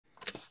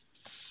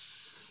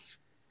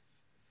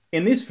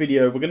In this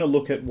video, we're going to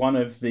look at one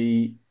of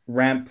the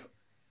RAMP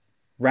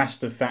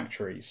raster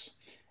factories.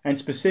 And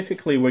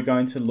specifically, we're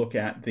going to look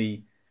at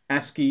the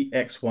ASCII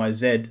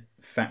XYZ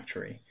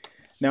factory.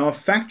 Now, a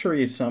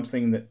factory is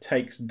something that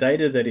takes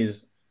data that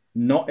is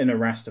not in a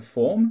raster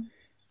form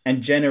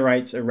and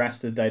generates a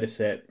raster data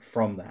set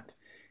from that.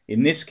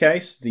 In this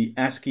case, the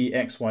ASCII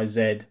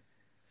XYZ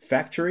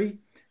factory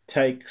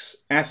takes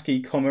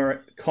ASCII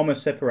comma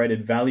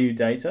separated value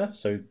data,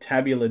 so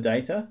tabular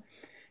data,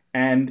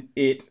 and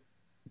it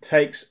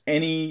takes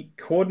any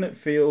coordinate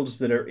fields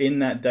that are in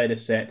that data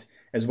set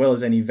as well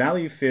as any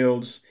value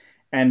fields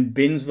and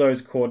bins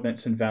those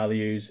coordinates and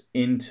values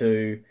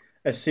into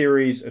a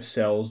series of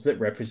cells that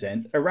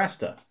represent a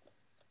raster.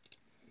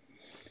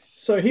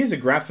 So here's a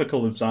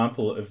graphical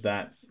example of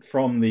that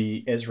from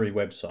the Esri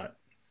website.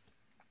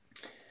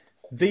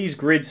 These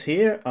grids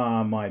here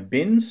are my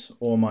bins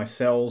or my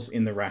cells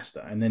in the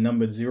raster, and they're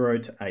numbered 0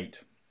 to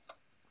 8.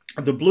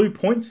 The blue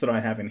points that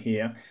I have in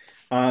here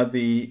are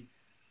the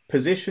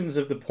positions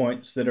of the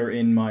points that are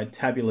in my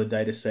tabular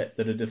data set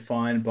that are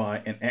defined by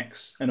an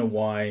X and a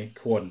Y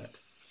coordinate.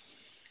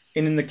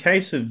 And in the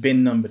case of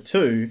bin number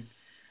 2,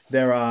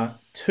 there are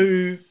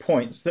 2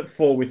 points that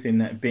fall within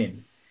that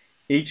bin.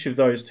 Each of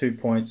those 2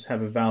 points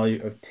have a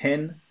value of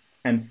 10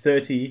 and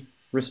 30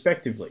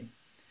 respectively.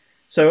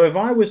 So if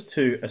I was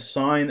to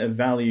assign a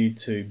value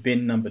to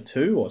bin number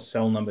 2 or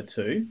cell number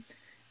 2,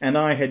 and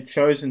I had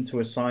chosen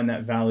to assign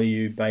that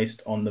value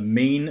based on the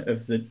mean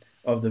of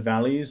the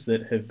values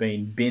that have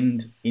been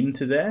binned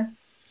into there,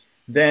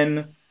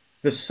 then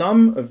the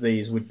sum of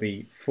these would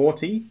be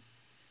 40.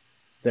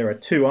 There are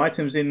 2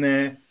 items in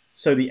there,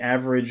 so the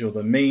average or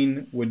the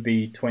mean would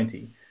be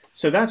 20.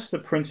 So that's the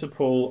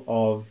principle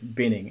of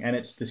binning, and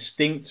it's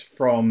distinct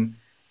from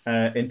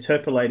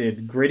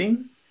interpolated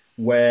gridding,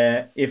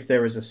 where if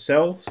there is a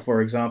cell,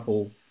 for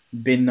example,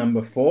 bin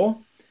number 4,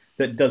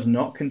 that does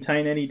not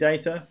contain any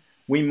data,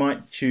 we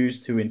might choose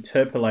to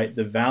interpolate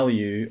the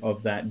value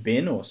of that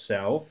bin or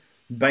cell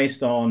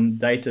based on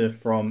data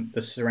from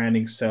the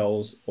surrounding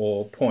cells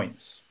or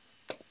points.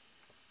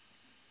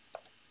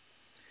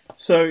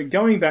 So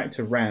going back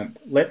to RAMP,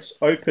 let's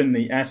open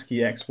the ASCII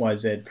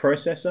XYZ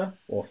processor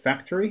or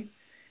factory,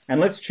 and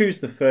let's choose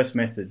the first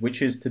method,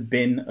 which is to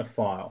bin a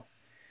file.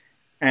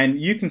 And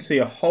you can see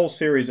a whole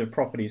series of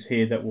properties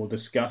here that we'll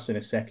discuss in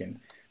a second.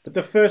 But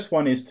the first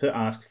one is to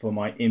ask for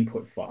my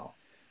input file.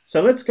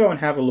 So let's go and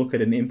have a look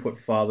at an input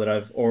file that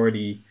I've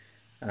already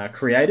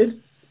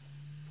created.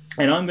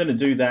 And I'm going to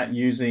do that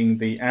using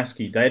the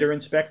ASCII Data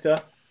Inspector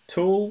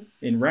tool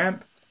in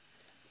RAMP.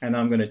 And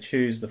I'm going to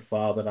choose the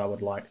file that I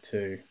would like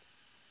to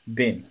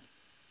bin.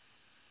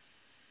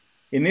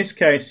 In this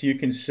case, you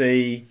can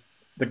see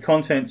the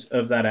contents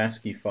of that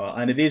ASCII file,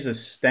 and it is a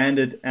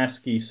standard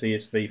ASCII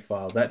CSV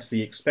file. That's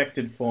the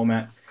expected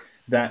format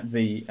that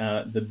the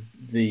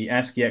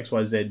ASCII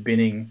XYZ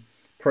binning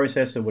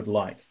processor would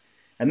like.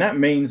 And that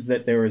means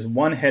that there is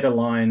one header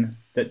line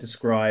that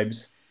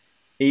describes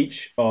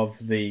each of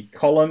the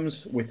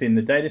columns within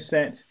the data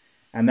set,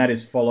 and that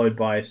is followed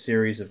by a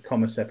series of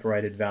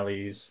comma-separated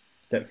values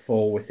that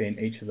fall within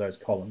each of those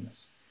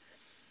columns.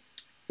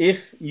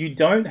 If you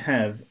don't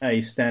have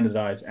a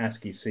standardized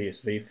ASCII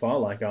CSV file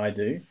like I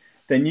do,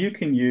 then you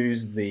can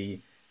use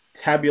the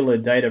tabular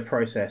data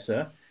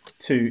processor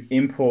to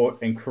import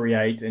and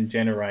create and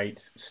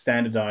generate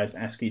standardized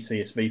ASCII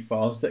CSV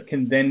files that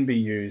can then be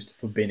used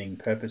for binning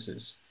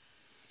purposes.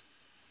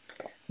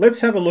 Let's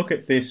have a look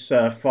at this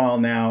file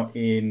now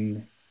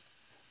in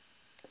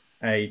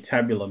a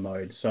tabular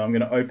mode. So I'm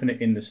going to open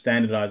it in the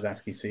standardized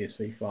ASCII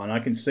CSV file, and I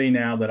can see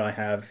now that I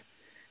have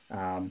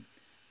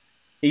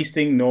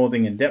easting,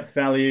 northing, and depth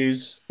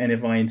values, and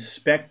if I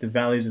inspect the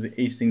values of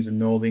the eastings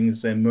and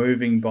northings, they're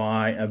moving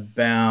by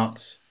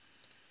about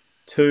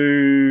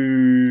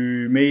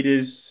 2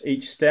 meters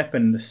each step,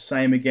 and the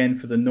same again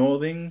for the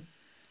northing,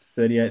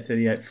 38,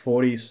 38,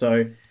 40.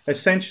 So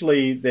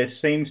essentially there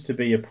seems to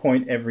be a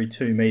point every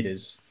 2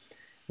 meters,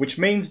 which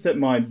means that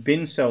my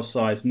bin cell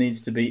size needs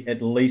to be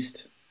at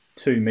least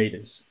 2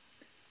 meters.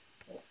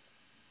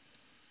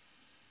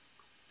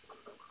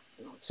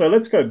 So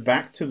let's go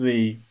back to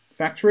the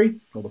factory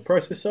or the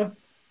processor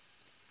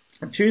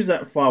and choose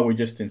that file we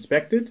just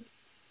inspected.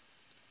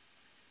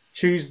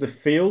 Choose the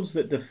fields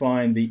that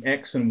define the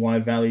X and Y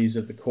values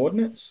of the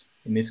coordinates.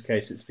 In this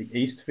case, it's the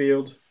east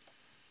field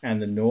and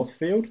the north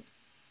field.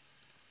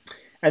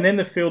 And then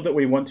the field that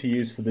we want to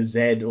use for the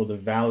Z or the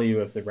value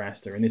of the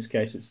raster. In this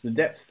case, it's the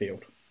depth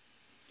field.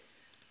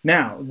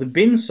 Now, the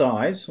bin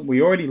size,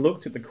 we already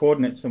looked at the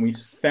coordinates and we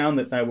found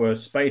that they were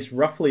spaced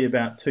roughly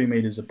about 2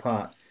 meters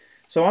apart.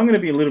 So I'm going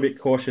to be a little bit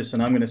cautious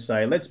and I'm going to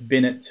say let's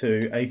bin it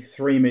to a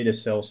 3 meter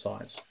cell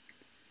size.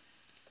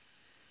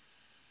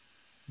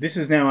 This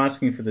is now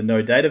asking for the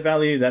no data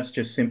value. That's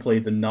just simply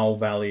the null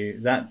value.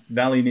 That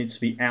value needs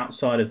to be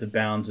outside of the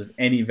bounds of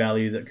any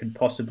value that could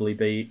possibly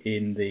be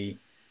in the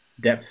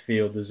depth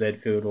field, the Z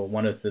field, or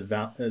one of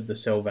the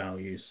cell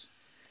values.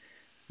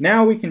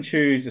 Now we can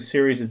choose a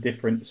series of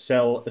different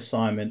cell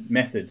assignment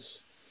methods.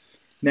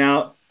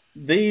 Now,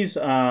 these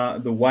are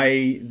the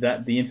way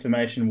that the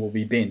information will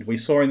be binned. We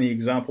saw in the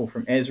example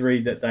from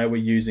Esri that they were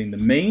using the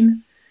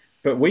mean,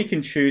 but we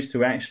can choose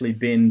to actually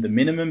bin the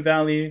minimum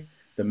value,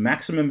 the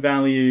maximum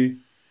value,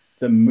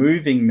 the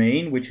moving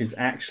mean, which is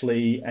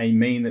actually a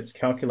mean that's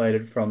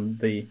calculated from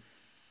the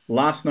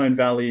last known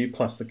value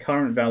plus the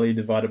current value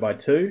divided by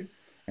 2.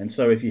 And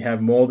so if you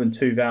have more than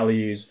 2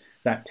 values,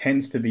 that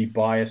tends to be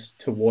biased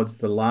towards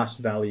the last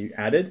value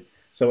added.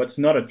 So it's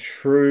not a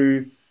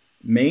true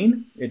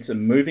mean, it's a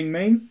moving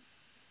mean.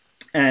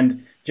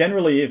 And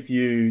generally, if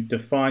you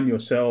define your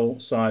cell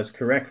size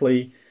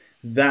correctly,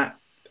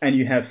 and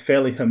you have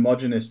fairly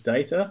homogeneous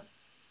data,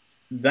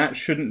 that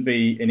shouldn't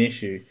be an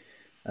issue.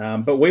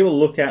 But we will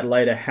look at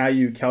later how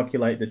you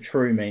calculate the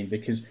true mean,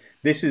 because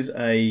this is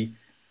an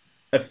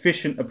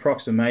efficient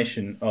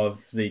approximation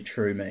of the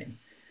true mean.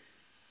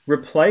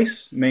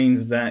 Replace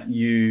means that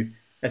you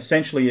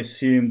essentially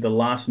assume the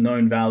last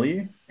known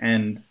value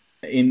and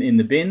in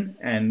the bin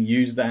and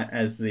use that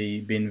as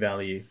the bin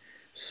value.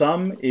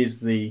 Sum is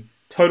the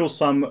total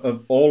sum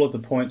of all of the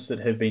points that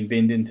have been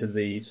binned into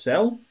the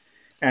cell,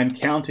 and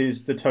count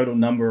is the total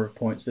number of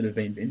points that have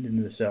been binned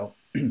into the cell.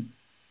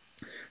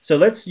 So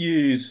let's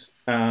use,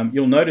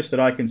 you'll notice that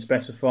I can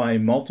specify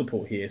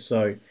multiple here.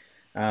 So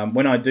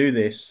when I do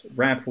this,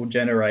 RAMP will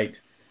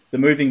generate the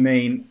moving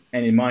mean,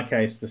 and in my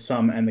case, the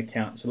sum and the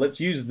count. So let's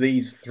use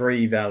these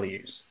 3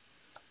 values.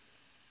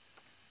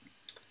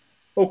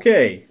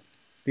 Okay,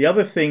 the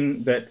other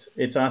thing that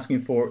it's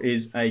asking for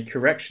is a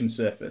correction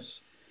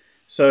surface.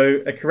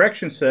 So a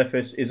correction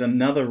surface is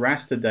another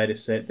raster data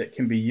set that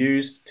can be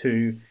used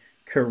to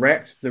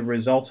correct the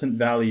resultant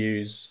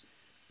values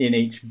in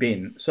each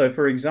bin. So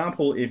for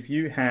example, if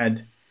you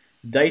had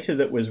data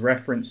that was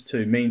referenced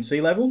to mean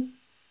sea level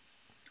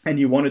and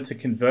you wanted to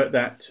convert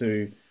that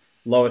to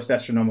lowest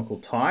astronomical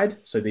tide,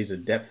 so these are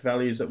depth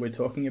values that we're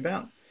talking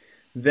about,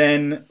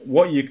 then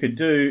what you could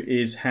do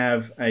is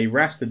have a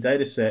raster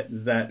data set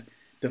that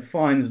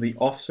defines the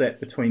offset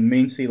between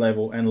mean sea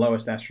level and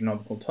lowest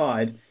astronomical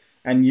tide,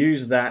 and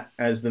use that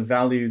as the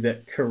value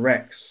that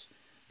corrects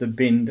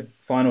the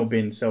final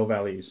bin cell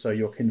values. So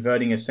you're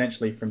converting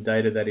essentially from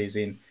data that is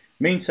in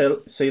mean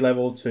sea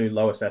level to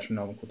lowest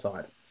astronomical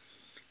tide.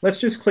 Let's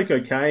just click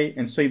OK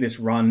and see this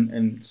run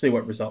and see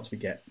what results we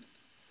get.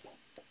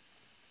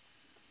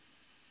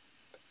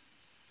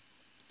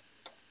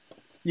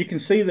 You can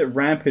see that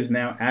RAMP has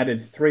now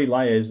added 3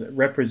 layers that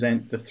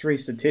represent the 3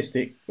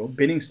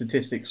 binning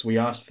statistics we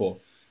asked for.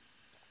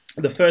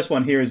 The first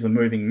one here is the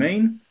moving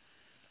mean,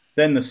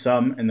 then the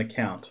sum and the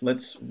count.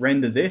 Let's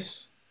render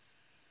this,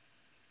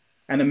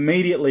 and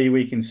immediately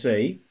we can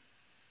see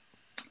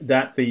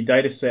that the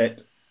data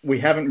set, we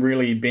haven't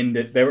really binned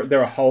it.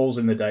 There are holes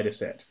in the data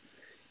set.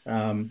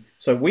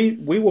 So we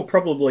will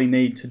probably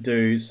need to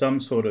do some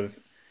sort of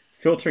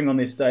filtering on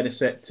this data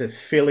set to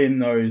fill in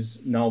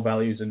those null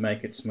values and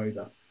make it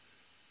smoother.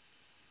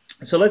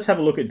 So let's have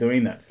a look at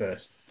doing that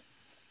first.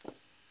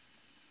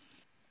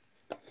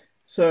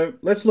 So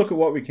let's look at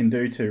what we can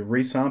do to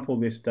resample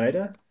this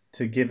data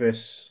to give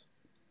us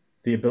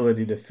the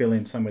ability to fill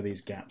in some of these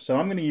gaps. So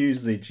I'm going to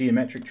use the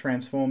geometric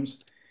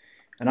transforms,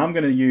 and I'm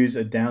going to use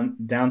a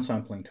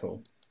downsampling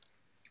tool,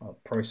 or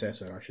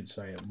processor, I should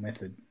say, a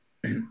method.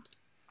 I'm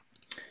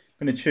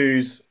going to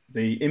choose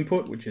the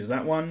input, which is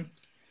that one.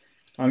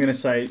 I'm going to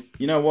say,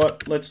 you know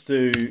what, let's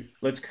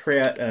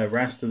create a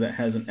raster that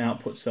has an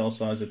output cell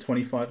size of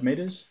 25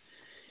 meters,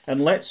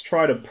 and let's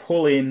try to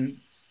pull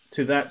in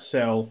to that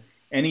cell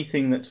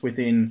anything that's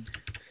within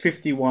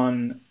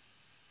 51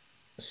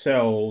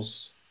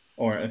 cells,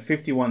 or a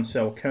 51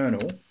 cell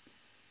kernel,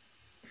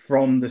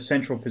 from the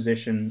central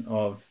position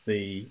of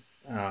the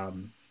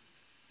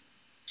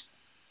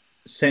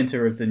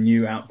center of the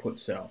new output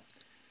cell.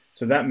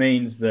 So that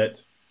means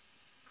that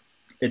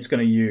it's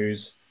going to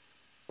use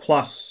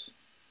plus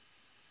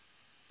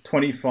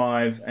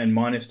 25 and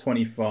minus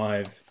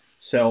 25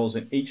 cells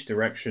in each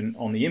direction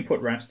on the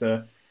input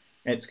raster.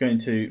 It's going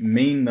to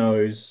mean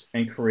those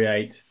and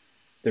create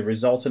the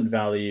resultant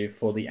value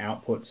for the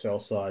output cell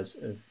size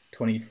of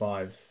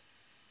 25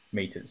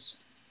 meters.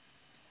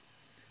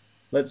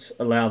 Let's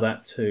allow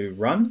that to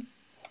run.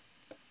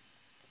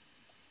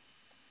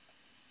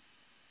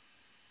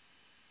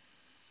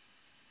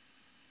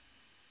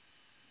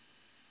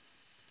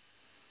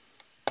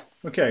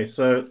 Okay,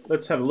 so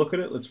let's have a look at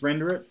it. Let's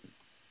render it.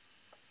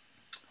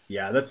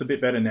 Yeah, that's a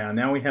bit better now.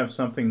 Now we have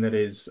something that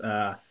is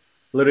a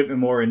little bit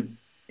more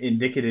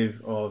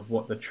indicative of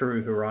what the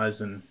true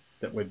horizon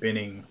that we're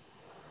binning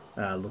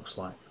looks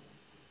like.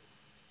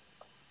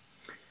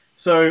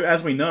 So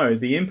as we know,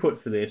 the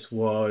input for this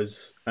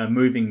was a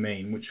moving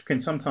mean, which can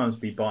sometimes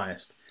be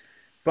biased.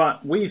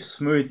 But we've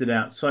smoothed it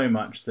out so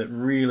much that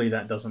really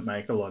that doesn't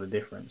make a lot of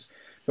difference.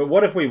 But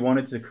what if we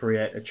wanted to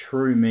create a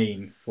true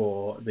mean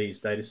for these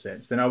data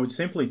sets? Then I would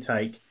simply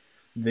take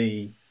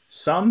the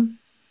sum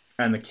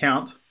and the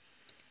count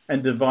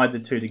and divide the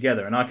two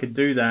together. And I could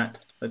do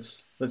that.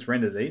 Let's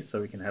render these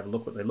so we can have a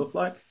look what they look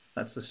like.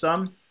 That's the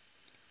sum.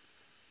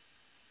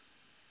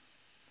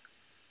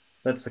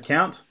 That's the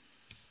count.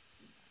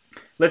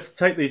 Let's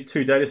take these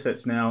two data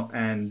sets now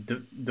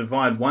and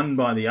divide one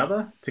by the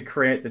other to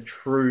create the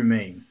true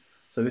mean.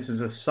 So this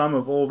is a sum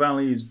of all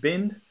values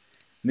binned.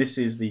 This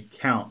is the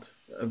count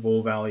of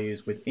all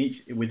values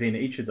within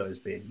each of those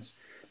bins.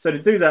 So to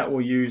do that,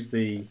 we'll use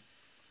the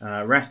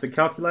raster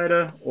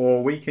calculator,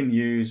 or we can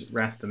use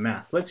raster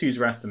math. Let's use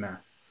raster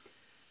math.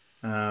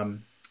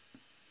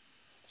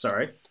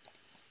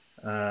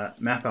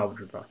 Map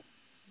algebra.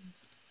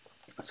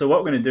 So what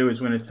we're going to do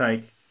is we're going to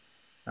take,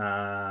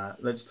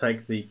 let's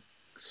take the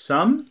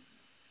sum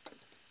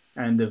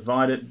and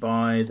divide it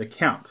by the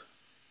count.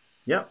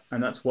 Yep,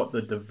 and that's what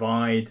the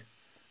divide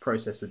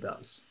processor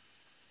does.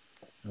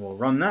 And we'll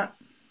run that.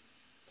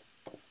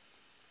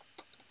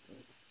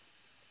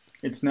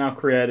 It's now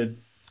created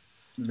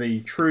the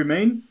true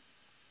mean.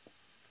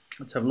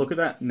 Let's have a look at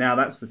that. Now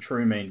that's the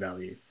true mean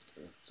value.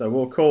 So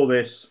we'll call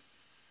this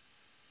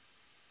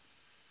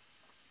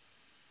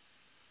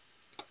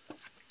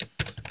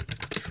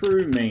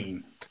true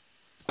mean.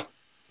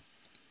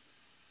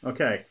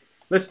 Okay,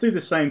 let's do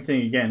the same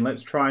thing again.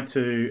 Let's try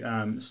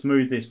to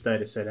smooth this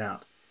data set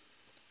out,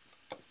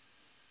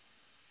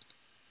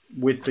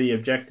 with the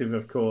objective,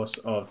 of course,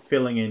 of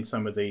filling in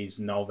some of these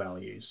null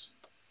values.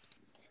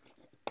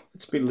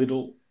 Let's be a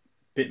little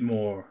bit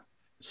more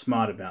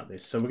smart about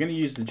this. So we're going to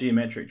use the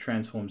geometric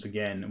transforms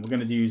again, and we're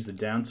going to use the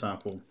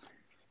downsample,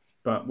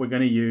 but we're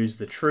going to use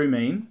the true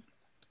mean,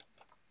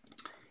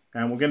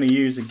 and we're going to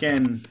use,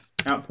 again,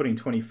 outputting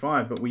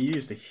 25, but we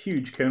used a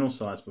huge kernel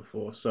size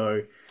before,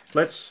 so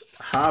let's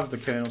halve the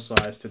kernel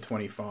size to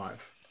 25.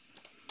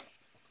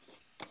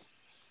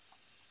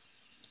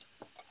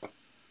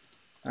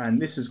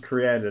 And this has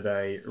created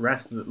a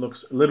raster that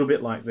looks a little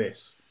bit like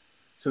this.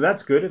 So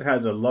that's good. It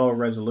has a lower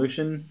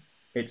resolution.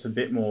 It's a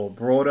bit more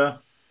broader.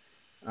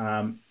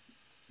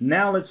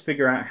 Now let's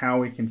figure out how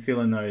we can fill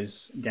in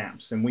those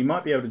gaps. And we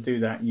might be able to do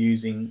that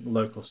using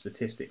local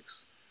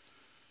statistics.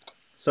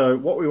 So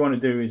what we want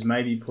to do is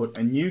maybe put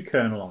a new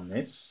kernel on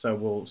this. So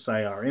we'll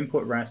say our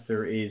input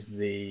raster is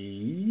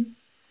the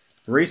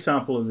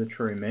resample of the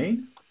true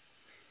mean.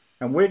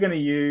 And we're going to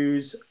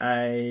use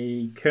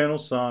a kernel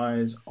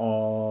size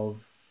of,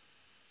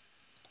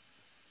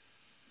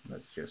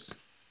 let's just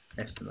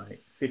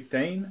estimate,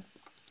 15.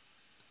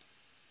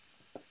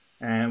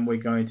 And we're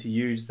going to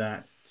use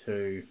that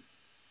to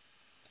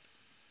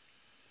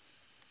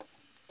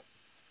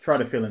try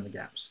to fill in the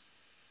gaps.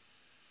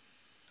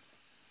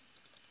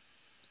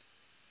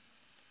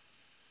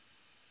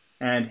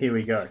 And here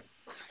we go.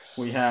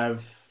 We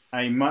have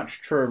a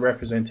much truer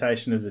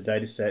representation of the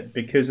data set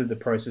because of the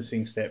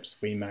processing steps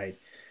we made.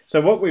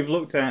 So what we've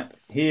looked at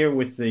here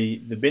with the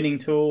binning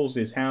tools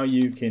is how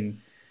you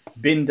can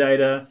bin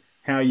data,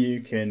 how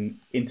you can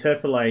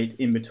interpolate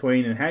in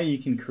between, and how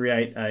you can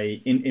create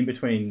in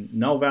between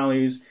null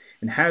values,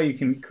 and how you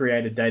can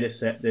create a data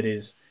set that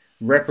is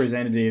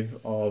representative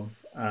of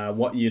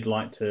what you'd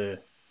like to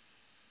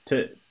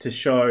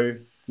show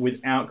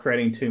without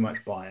creating too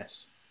much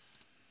bias.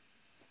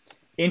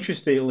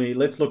 Interestingly,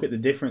 let's look at the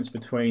difference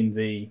between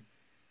the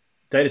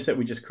data set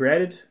we just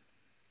created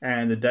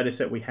and the data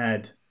set we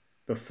had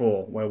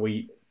before, where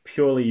we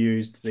purely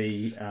used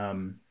the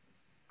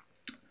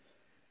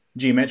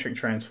geometric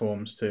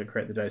transforms to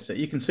create the data set.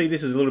 You can see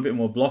this is a little bit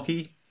more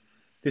blocky.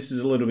 This is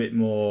a little bit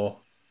more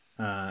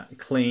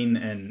clean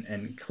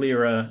and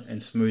clearer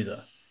and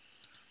smoother.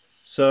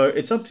 So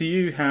it's up to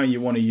you how you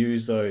want to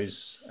use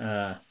those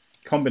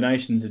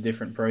combinations of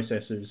different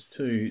processes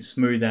to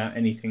smooth out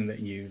anything that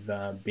you've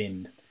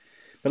binned.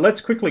 But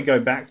let's quickly go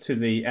back to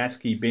the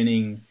ASCII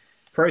binning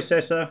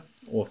processor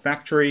or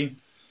factory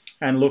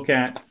and look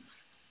at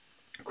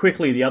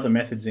quickly the other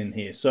methods in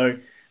here. So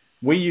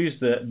we use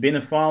the bin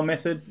a file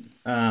method,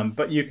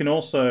 but you can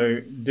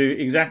also do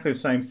exactly the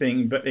same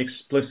thing but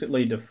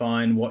explicitly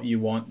define what you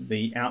want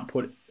the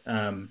output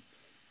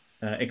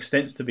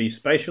extents to be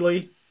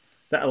spatially.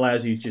 That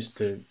allows you just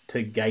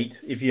to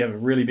gate if you have a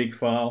really big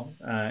file,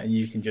 and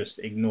you can just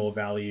ignore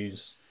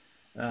values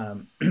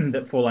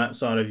that fall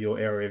outside of your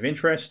area of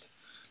interest.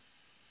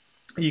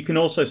 You can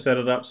also set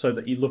it up so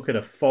that you look at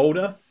a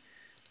folder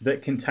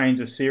that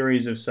contains a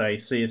series of, say,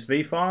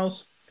 CSV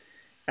files,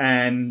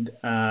 and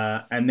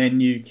then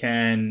you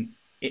can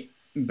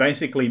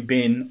basically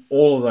bin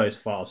all of those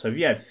files. So if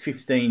you had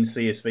 15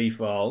 CSV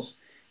files,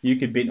 you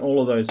could bin all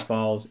of those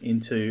files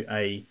into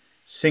a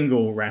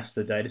single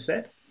raster data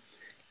set.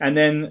 And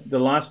then the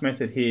last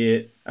method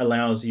here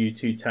allows you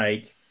to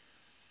take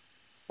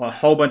a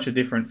whole bunch of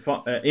different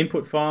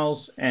input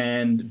files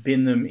and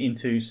bin them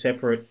into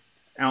separate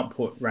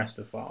output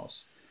raster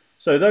files.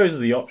 So those are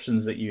the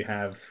options that you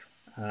have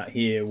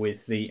here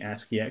with the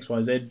ASCII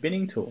XYZ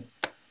binning tool.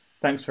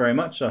 Thanks very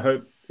much. I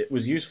hope it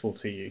was useful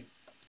to you.